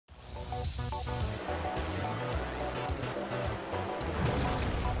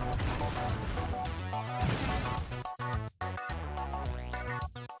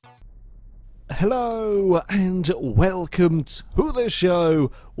Hello and welcome to the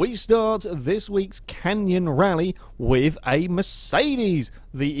show. We start this week's Canyon Rally with a Mercedes,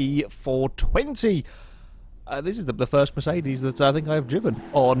 the E420. This is the first Mercedes that I think I have driven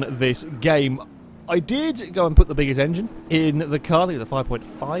on this game. I did go and put the biggest engine in the car. I think it's a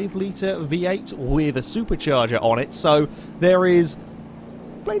 5.5 litre V8 with a supercharger on it, so there is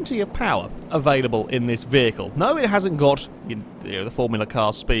plenty of power available in this vehicle. No, it hasn't got the Formula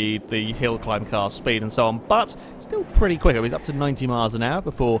car speed, the hill climb car speed and so on, but still pretty quick. It was up to 90 miles an hour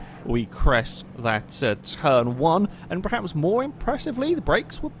before we crest that turn 1, and perhaps more impressively, the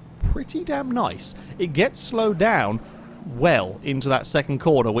brakes were pretty damn nice. It gets slowed down well into that second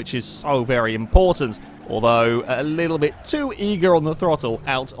corner, which is so very important, although a little bit too eager on the throttle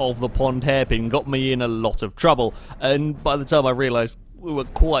out of the pond hairpin got me in a lot of trouble, and by the time I realised we were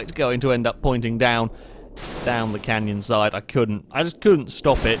quite going to end up pointing down the canyon side, I just couldn't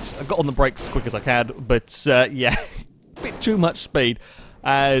stop it. I got on the brakes as quick as I could, but yeah, a bit too much speed.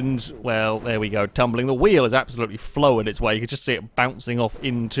 And, well, there we go, tumbling. The wheel is absolutely flowing its way. You can just see it bouncing off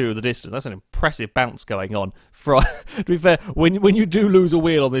into the distance. That's an impressive bounce going on. To be fair, when you do lose a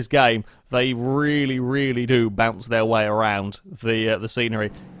wheel on this game, they really, really do bounce their way around the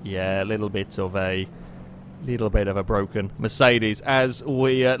scenery. Yeah, a little bit of a broken Mercedes as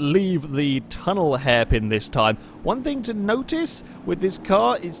we leave the tunnel hairpin this time. One thing to notice with this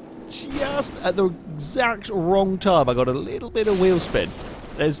car is just at the exact wrong time I got a little bit of wheel spin.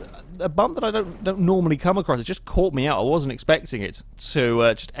 There's a bump that I don't normally come across. It just caught me out. I wasn't expecting it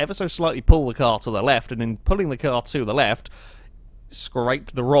to just ever so slightly pull the car to the left, and in pulling the car to the left,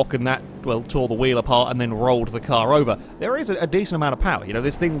 scraped the rock, and that, well, tore the wheel apart and then rolled the car over. There is a decent amount of power. You know,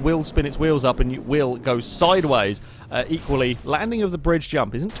 this thing will spin its wheels up and you will go sideways. Equally, landing of the bridge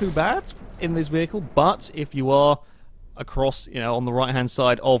jump isn't too bad in this vehicle, but if you are across, on the right-hand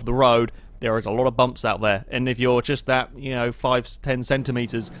side of the road, there is a lot of bumps out there, and if you're just that, 5-10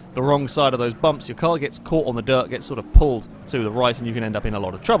 centimeters the wrong side of those bumps, your car gets caught on the dirt, gets sort of pulled to the right, and you can end up in a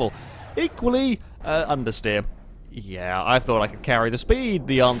lot of trouble. Equally, understeer. Yeah, I thought I could carry the speed.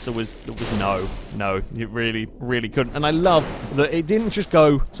 The answer was no, you really, really couldn't. And I love that it didn't just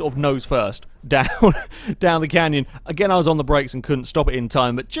go sort of nose first down the canyon. Again, I was on the brakes and couldn't stop it in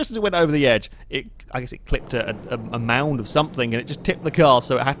time, but just as it went over the edge, I guess it clipped a mound of something, and it just tipped the car,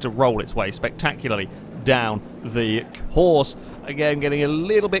 so it had to roll its way spectacularly down the course. Again, getting a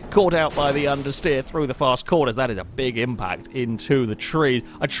little bit caught out by the understeer through the fast corners. That is a big impact into the trees.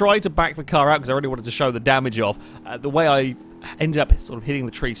 I tried to back the car out because I really wanted to show the damage off. The way I ended up sort of hitting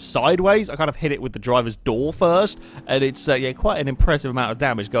the tree sideways, I kind of hit it with the driver's door first, and it's yeah, quite an impressive amount of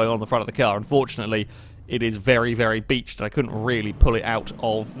damage going on in the front of the car. Unfortunately, it is very, very beached, and I couldn't really pull it out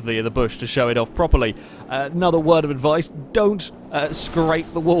of the bush to show it off properly. Another word of advice, don't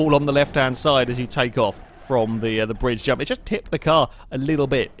scrape the wall on the left-hand side as you take off from the bridge jump. It just tipped the car a little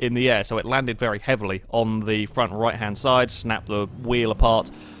bit in the air, so it landed very heavily on the front right-hand side, snapped the wheel apart.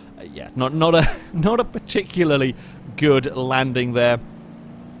 Yeah, not a particularly good landing there.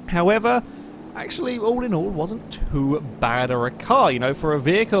 However, actually, all in all, wasn't too bad a car, for a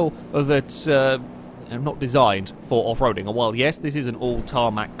vehicle that's not designed for off-roading. And while, yes, this is an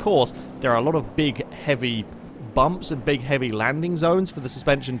all-tarmac course, there are a lot of big, heavy bumps and big, heavy landing zones for the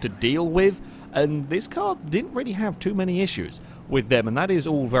suspension to deal with, and this car didn't really have too many issues with them, and that is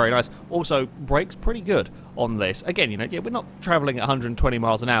all very nice. Also, brakes pretty good on this. Again, yeah, we're not traveling at 120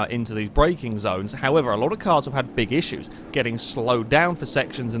 miles an hour into these braking zones. However, a lot of cars have had big issues getting slowed down for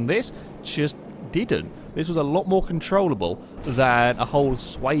sections, and this just didn't. This was a lot more controllable than a whole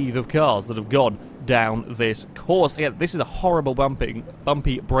swathe of cars that have gone down this course. Again, this is a horrible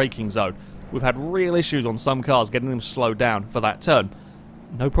bumpy braking zone. We've had real issues on some cars getting them slowed down for that turn.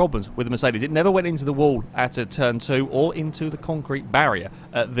 No problems with the Mercedes. It never went into the wall at a turn 2 or into the concrete barrier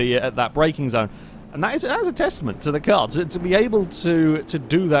at that braking zone. And that is a testament to the car. To be able to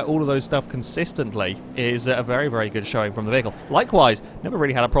do that, all of those stuff consistently, is a very, very good showing from the vehicle. Likewise, never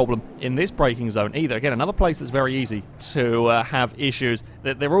really had a problem in this braking zone either. Again, another place that's very easy to have issues.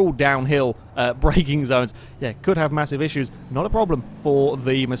 They're all downhill braking zones. Yeah, could have massive issues. Not a problem for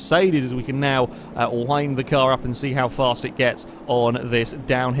the Mercedes, as we can now wind the car up and see how fast it gets on this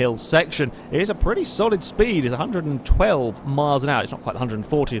downhill section. It is a pretty solid speed. It's 112 miles an hour. It's not quite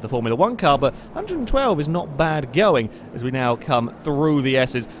 140 of the Formula 1 car, but 112 is not bad going as we now come through the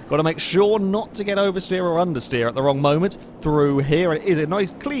S's. Got to make sure not to get oversteer or understeer at the wrong moment through here. It is a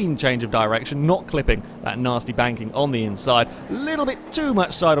nice clean change of direction, not clipping that nasty banking on the inside. A little bit too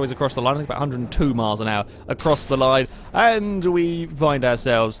much sideways across the line. I think about 102 miles an hour across the line, and we find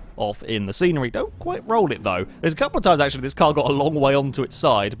ourselves off in the scenery. Don't quite roll it though. There's a couple of times actually this car got a long way onto its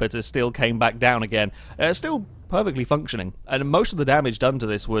side, but it still came back down again. Still perfectly functioning, and most of the damage done to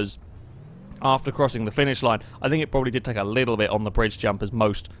this was after crossing the finish line. I think it probably did take a little bit on the bridge jump, as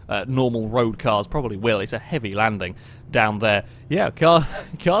most normal road cars probably will. It's a heavy landing down there. Yeah, car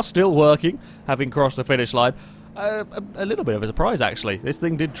still working, having crossed the finish line. A little bit of a surprise, actually. This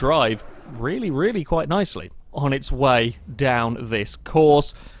thing did drive really quite nicely on its way down this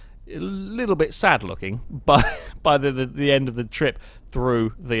course. A little bit sad looking, but by the end of the trip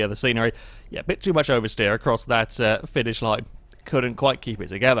through the scenery. Yeah, a bit too much oversteer across that finish line. Couldn't quite keep it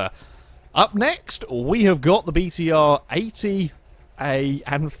together. Up next, we have got the BTR 80, a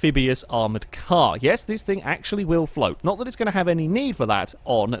amphibious armoured car. Yes, this thing actually will float. Not that it's going to have any need for that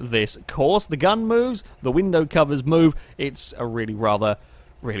on this course. The gun moves, the window covers move. It's a really rather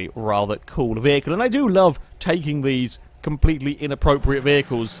cool vehicle. And I do love taking these completely inappropriate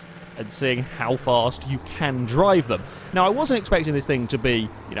vehicles and seeing how fast you can drive them. Now, I wasn't expecting this thing to be,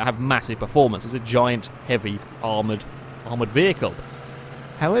 have massive performance. It's a giant, heavy, armoured vehicle.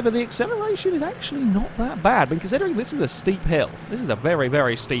 However, the acceleration is actually not that bad. But considering this is a steep hill, this is a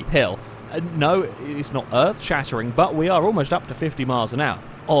very steep hill. No, it's not earth-shattering, but we are almost up to 50 miles an hour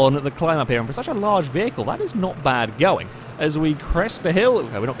on the climb up here. And for such a large vehicle, that is not bad going. As we crest the hill,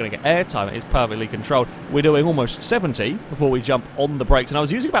 okay, we're not going to get airtime, it is perfectly controlled. We're doing almost 70 before we jump on the brakes. And I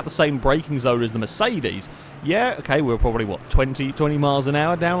was using about the same braking zone as the Mercedes. Yeah, okay, we're probably, 20 miles an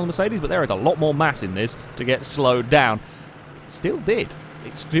hour down on the Mercedes, but there is a lot more mass in this to get slowed down. It still did.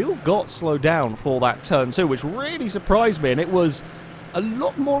 It still got slowed down for that turn 2, which really surprised me, and it was a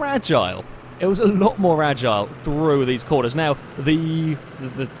lot more agile. It was a lot more agile through these corners. Now, the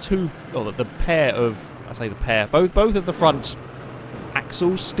pair of, I say the pair, both of the front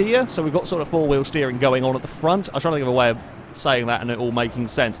axles steer, so we've got sort of four-wheel steering going on at the front. I was trying to think of a way of saying that and it all making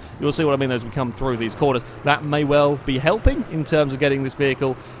sense. You'll see what I mean as we come through these corners. That may well be helping in terms of getting this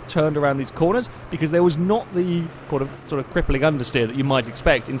vehicle turned around these corners, because there was not the sort of crippling understeer that you might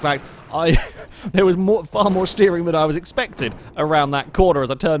expect. In fact, there was far more steering than I was expected around that corner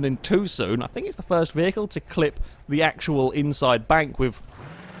as I turned in too soon. I think it's the first vehicle to clip the actual inside bank. We've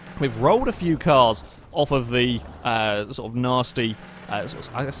rolled a few cars off of the sort of nasty, I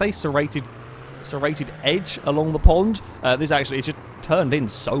say serrated edge along the pond. This actually is just turned in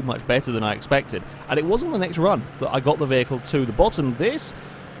so much better than I expected, and it wasn't the next run that I got the vehicle to the bottom. This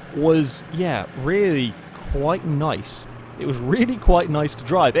was, yeah, really quite nice. It was really quite nice to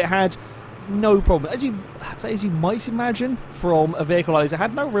drive. It had no problem, as you might imagine from a vehicle like this. It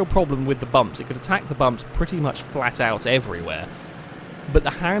had no real problem with the bumps. It could attack the bumps pretty much flat out everywhere. But the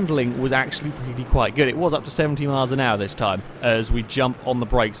handling was actually really quite good. It was up to 70 miles an hour this time as we jump on the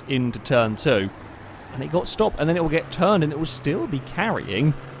brakes into turn 2. And it got stopped, and then it will get turned, and it will still be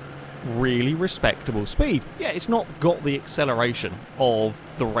carrying really respectable speed. Yeah, it's not got the acceleration of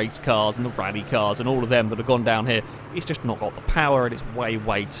the race cars and the rally cars and all of them that have gone down here. It's just not got the power, and it's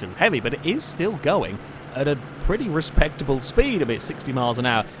way too heavy. But it is still going at a pretty respectable speed, about 60 miles an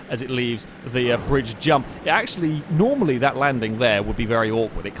hour as it leaves the bridge jump. It actually, normally that landing there would be very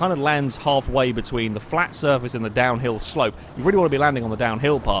awkward. It kind of lands halfway between the flat surface and the downhill slope. You really want to be landing on the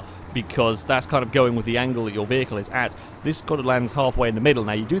downhill part, because that's kind of going with the angle that your vehicle is at. This kind of lands halfway in the middle.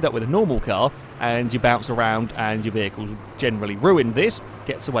 Now, you do that with a normal car, and you bounce around, and your vehicle's generally ruined. This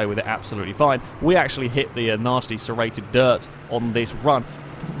gets away with it absolutely fine. We actually hit the nasty serrated dirt on this run.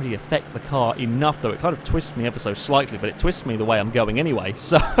 It doesn't really affect the car enough, though. It kind of twists me ever so slightly, but it twists me the way I'm going anyway,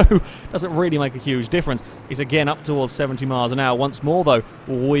 so doesn't really make a huge difference. It's again up towards 70 miles an hour. Once more, though,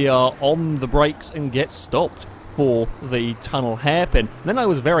 we are on the brakes and get stopped for the tunnel hairpin. And then I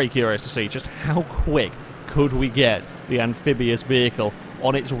was very curious to see just how quick could we get the amphibious vehicle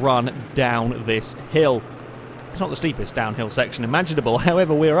on its run down this hill. It's not the steepest downhill section imaginable,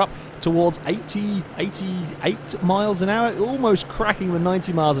 however we're up towards 88 miles an hour, almost cracking the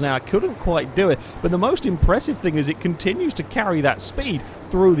 90 miles an hour. Couldn't quite do it, but the most impressive thing is it continues to carry that speed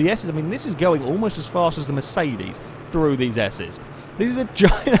through the S's. I mean, this is going almost as fast as the Mercedes through these S's. This is a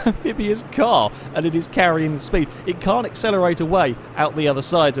giant amphibious car, and it is carrying the speed. It can't accelerate away out the other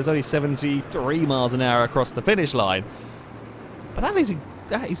side, so it's only 73 miles an hour across the finish line. But that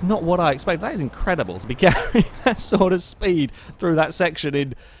is not what I expected. That is incredible to be carrying that sort of speed through that section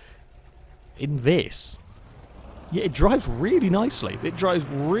in this. Yeah, it drives really nicely. It drives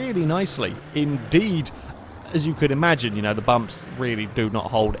really nicely indeed. As you could imagine, you know, the bumps really do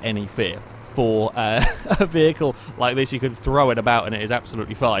not hold any fear. For a vehicle like this, you could throw it about and it is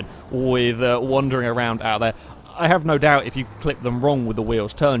absolutely fine with wandering around out there. I have no doubt if you clip them wrong with the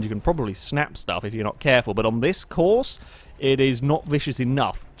wheels turned, you can probably snap stuff if you're not careful. But on this course, it is not vicious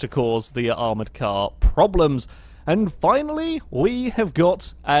enough to cause the armoured car problems. And finally, we have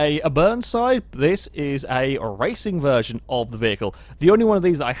got a burnside. This is a racing version of the vehicle. The only one of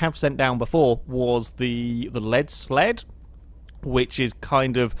these that I have sent down before was the lead sled, which is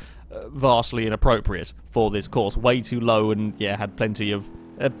kind of vastly inappropriate for this course. Way too low and, yeah, had plenty of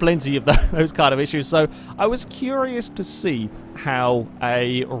those kind of issues. So I was curious to see how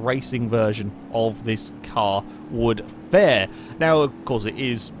a racing version of this car would fare. Now, of course, it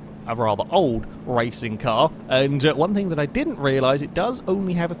is a rather old racing car, and one thing that I didn't realise, it does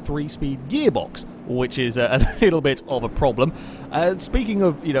only have a 3-speed gearbox, which is a little bit of a problem. Speaking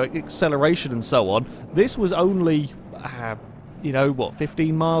of, you know, acceleration and so on, this was only you know, what,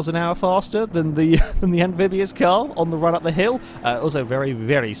 15 miles an hour faster than the amphibious car on the run up the hill. Also very,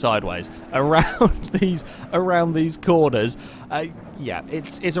 very sideways around these corners. Yeah,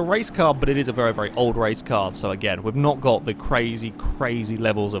 it's a race car, but it is a very, very old race car. So again, we've not got the crazy, crazy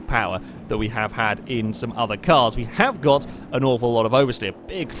levels of power that we have had in some other cars. We have got an awful lot of oversteer.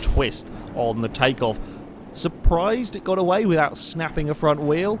 Big twist on the takeoff. Surprised it got away without snapping a front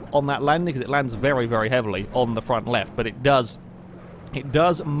wheel on that landing, because it lands very, very heavily on the front left, but it does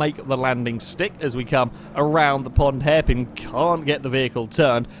make the landing stick as we come around the pond hairpin. Can't get the vehicle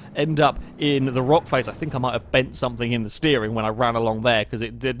turned. End up in the rock face. I think I might have bent something in the steering when I ran along there, because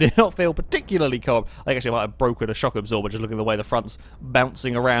it did not feel particularly calm. I think actually I might have broken a shock absorber just looking at the way the front's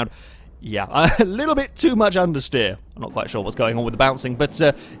bouncing around. Yeah, a little bit too much understeer. I'm not quite sure what's going on with the bouncing, but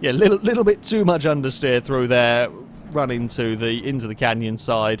yeah, little bit too much understeer through there. Run into the canyon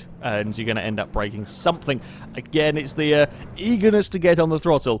side, and you're going to end up breaking something. Again, it's the eagerness to get on the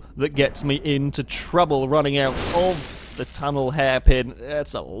throttle that gets me into trouble running out of the tunnel hairpin.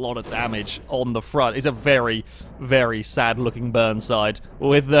 That's a lot of damage on the front. It's a very, very sad-looking burnside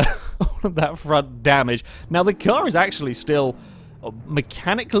with all of that front damage. Now, the car is actually still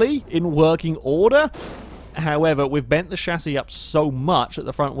mechanically in working order. However, we've bent the chassis up so much that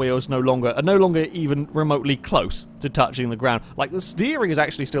the front wheels are no longer even remotely close to touching the ground. Like, the steering is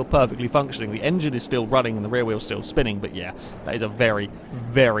actually still perfectly functioning. The engine is still running and the rear wheel's still spinning. But yeah, that is a very,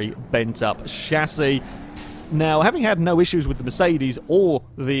 very bent up chassis. Now, having had no issues with the Mercedes or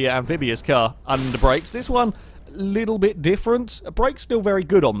the amphibious car under brakes, this one a little bit different. Brakes still very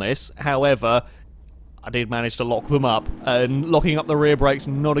good on this. However, I did manage to lock them up, and locking up the rear brakes,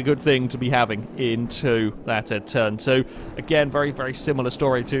 not a good thing to be having into that turn 2. Again, very, very similar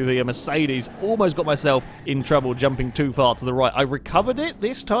story to the Mercedes. Almost got myself in trouble jumping too far to the right. I recovered it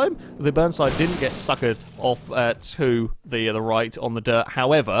this time. The burnside didn't get suckered off to the right on the dirt.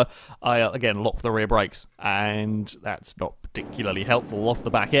 However, I, again, locked the rear brakes, and that's not particularly helpful. Lost the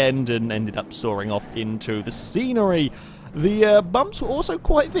back end and ended up soaring off into the scenery. The bumps were also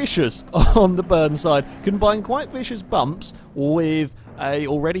quite vicious on the burnside. Combine quite vicious bumps with a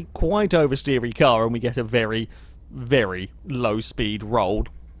already quite oversteery car, and we get a very, very low speed roll.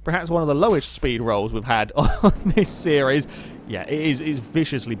 Perhaps one of the lowest speed rolls we've had on this series. Yeah, it is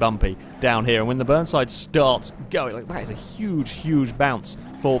viciously bumpy down here, and when the burnside starts going, like, that is a huge, huge bounce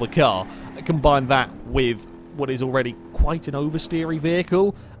for the car. Combine that with what is already quite an oversteery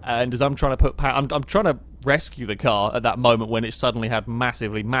vehicle, and as I'm trying to put power, I'm trying to rescue the car at that moment when it suddenly had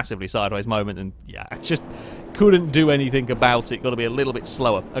massively, massively sideways moment, and yeah, I just couldn't do anything about it. Got to be a little bit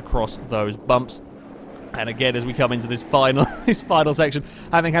slower across those bumps. And again, as we come into this final section,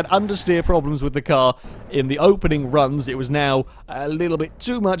 having had understeer problems with the car in the opening runs, it was now a little bit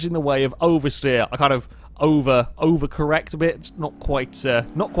too much in the way of oversteer. I kind of overcorrect a bit, not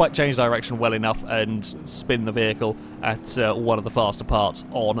quite change direction well enough, and spin the vehicle at one of the faster parts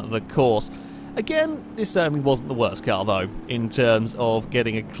on the course. Again, this certainly wasn't the worst car, though, in terms of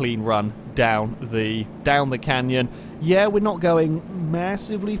getting a clean run down the canyon. Yeah, we're not going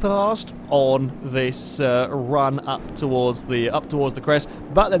massively fast on this run up towards the crest,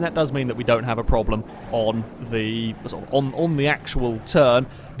 but then that does mean that we don't have a problem on the on the actual turn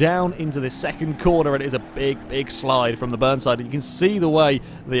down into this second corner. It is a big, big slide from the burnside. You can see the way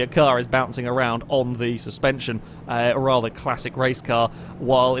the car is bouncing around on the suspension. A rather classic race car.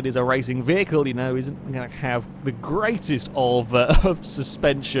 While it is a racing vehicle, you know, isn't going to have the greatest of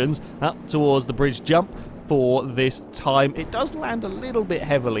suspensions up towards the bridge jump. For this time, it does land a little bit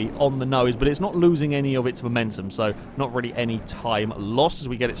heavily on the nose, but it's not losing any of its momentum, so not really any time lost as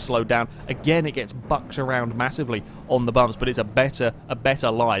we get it slowed down. Again, it gets bucked around massively on the bumps, but it's a better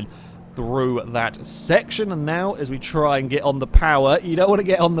line through that section. And now, as we try and get on the power, you don't want to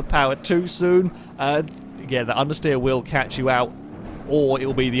get on the power too soon. Again, the understeer will catch you out or it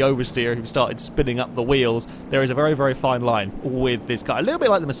will be the oversteer who started spinning up the wheels. There is a very, very fine line with this car. A little bit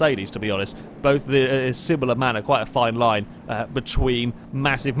like the Mercedes, to be honest. Both in a similar manner, quite a fine line between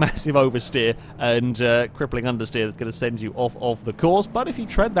massive, massive oversteer and crippling understeer that's going to send you off of the course. But if you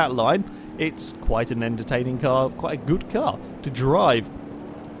tread that line, it's quite an entertaining car, quite a good car to drive.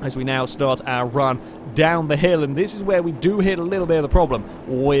 As we now start our run down the hill, and this is where we do hit a little bit of the problem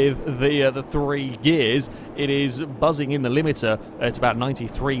with the 3 gears. It is buzzing in the limiter at about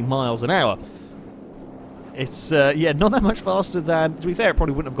 93 miles an hour. It's, yeah, not that much faster than, to be fair, it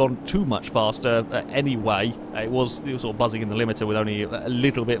probably wouldn't have gone too much faster anyway. It was sort of buzzing in the limiter with only a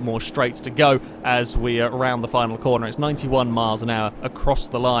little bit more straights to go as we round the final corner. It's 91 miles an hour across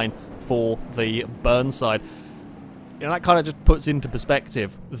the line for the burnside. You know, that kind of just puts into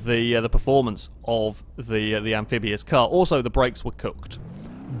perspective the performance of the amphibious car. Also, the brakes were cooked.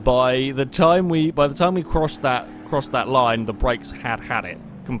 By the time we crossed that line, the brakes had it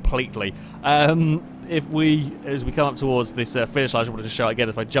completely. As we come up towards this finish line, I just wanted to show it again.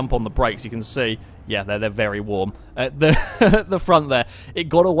 If I jump on the brakes, you can see, yeah, they're very warm. The front there, it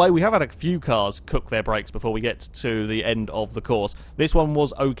got away. We have had a few cars cook their brakes before we get to the end of the course. This one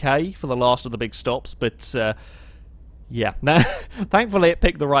was okay for the last of the big stops, but yeah, thankfully it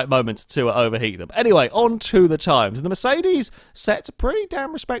picked the right moment to overheat them. Anyway, on to the times. The Mercedes set a pretty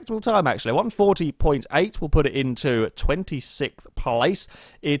damn respectable time, actually. 140.8 will put it into 26th place.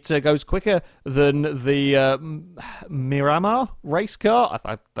 It goes quicker than the Miramar race car.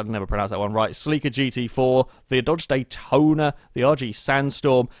 I've never pronounced that one right. Sleeker GT4, the Dodge Daytona, the RG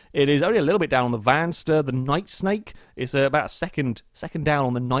Sandstorm. It is only a little bit down on the Vanster. The Night Snake is about a second down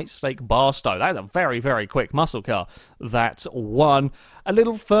on the Night Snake Barstow. That is a very, very quick muscle car. That's one. A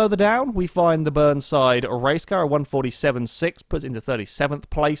little further down, we find the Burnside race car, a 147.6, puts it into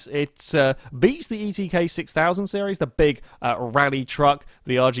 37th place. It beats the ETK 6000 series, the big rally truck,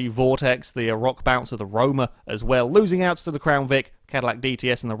 the RG Vortex, the Rock Bouncer, the Roma as well, losing out to the Crown Vic, Cadillac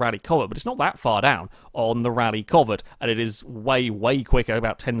DTS and the Rally Covet, but it's not that far down on the Rally Covet, and it is way, way quicker,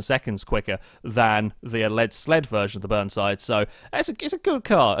 about 10 seconds quicker than the lead sled version of the Burnside. So it's a good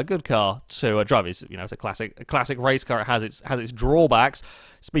car to drive. It's, you know, it's a classic race car. It has its drawbacks.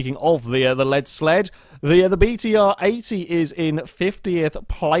 Speaking of the lead sled, the BTR 80 is in 50th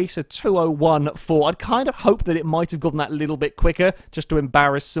place, a 201.4. I'd kind of hoped that it might have gone that little bit quicker just to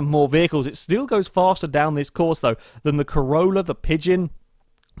embarrass some more vehicles. It still goes faster down this course though than the Corolla, the Pigeon,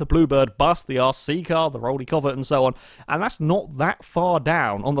 the Bluebird Bus, the RC car, the Rolly Covet, and so on. And that's not that far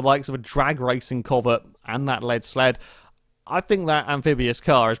down on the likes of a drag racing Covet and that lead sled. I think that amphibious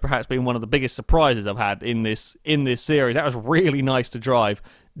car has perhaps been one of the biggest surprises I've had in this series. That was really nice to drive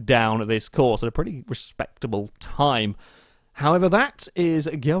down this course at a pretty respectable time. However, that is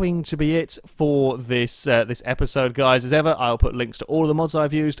going to be it for this episode, guys. As ever, I'll put links to all of the mods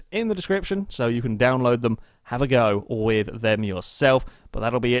I've used in the description, so you can download them, have a go with them yourself. But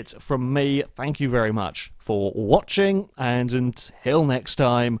that'll be it from me. Thank you very much for watching, and until next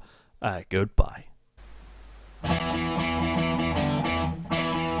time, goodbye.